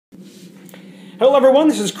Hello everyone,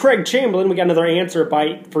 this is Craig Chamberlain. We got another answer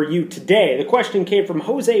bite for you today. The question came from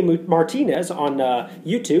Jose Martinez on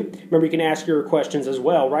YouTube. Remember, you can ask your questions as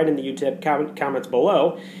well right in the YouTube comments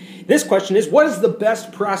below. This question is, what is the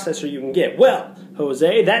best processor you can get? Well,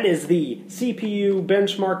 Jose, that is the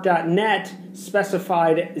CPUbenchmark.net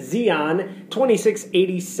specified Xeon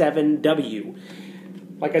 2687W.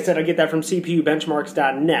 Like I said, I get that from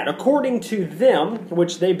CPUbenchmarks.net. According to them,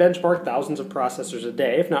 which they benchmark thousands of processors a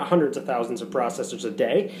day, if not hundreds of thousands of processors a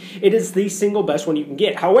day, it is the single best one you can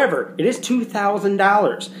get. However, it is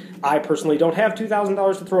 $2,000. I personally don't have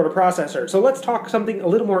 $2,000 to throw at a processor, so let's talk something a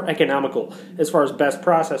little more economical as far as best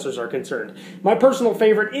processors are concerned. My personal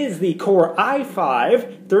favorite is the Core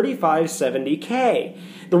i5-3570K.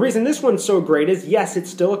 The reason this one's so great is, yes,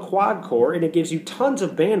 it's still a quad core and it gives you tons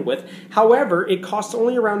of bandwidth. However, it costs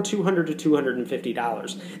only around $200 to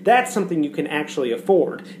 $250. That's something you can actually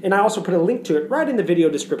afford. And I also put a link to it right in the video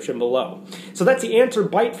description below. So that's the answer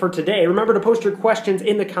bite for today. Remember to post your questions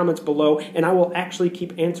in the comments below, and I will actually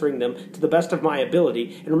keep answering them to the best of my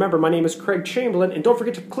ability. And remember, my name is Craig Chamberlain, and don't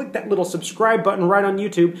forget to click that little subscribe button right on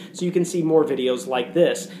YouTube so you can see more videos like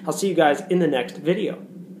this. I'll see you guys in the next video.